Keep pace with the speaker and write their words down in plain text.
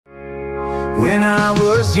When I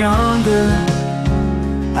was younger,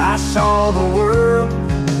 I saw the world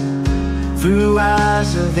through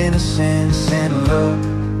eyes of innocence and love.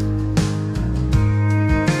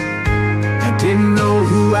 I didn't know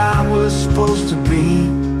who I was supposed to be.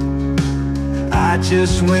 I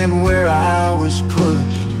just went where I was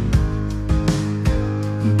pushed.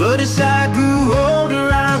 But as I grew older,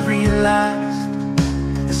 I realized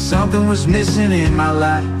that something was missing in my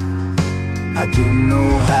life. I didn't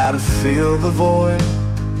know how to fill the void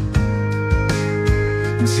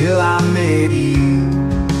until I met you.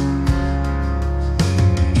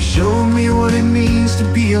 You showed me what it means to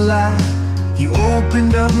be alive. You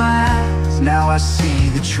opened up my eyes, now I see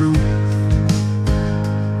the truth,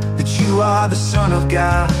 that you are the Son of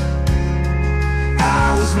God.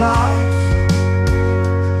 I was lost,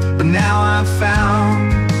 but now I'm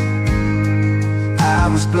found. I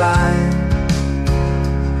was blind,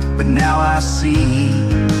 but now I see.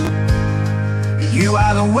 You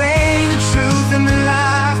are the way, the truth, and the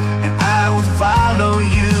life, and I will follow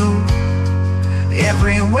you.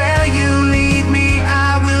 Everywhere you lead me,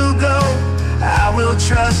 I will go. I will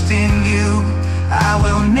trust in you. I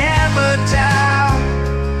will never doubt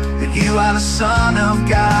that you are the Son of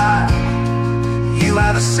God. You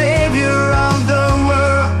are the Savior of the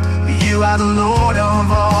world. You are the Lord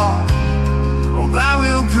of all. Oh, I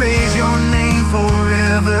will praise your name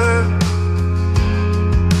forever.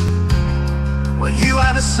 Well, you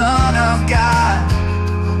are the Son of God.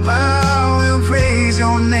 I will praise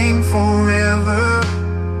your name forever.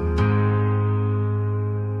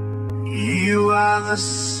 You are the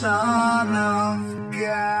Son of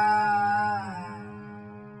God.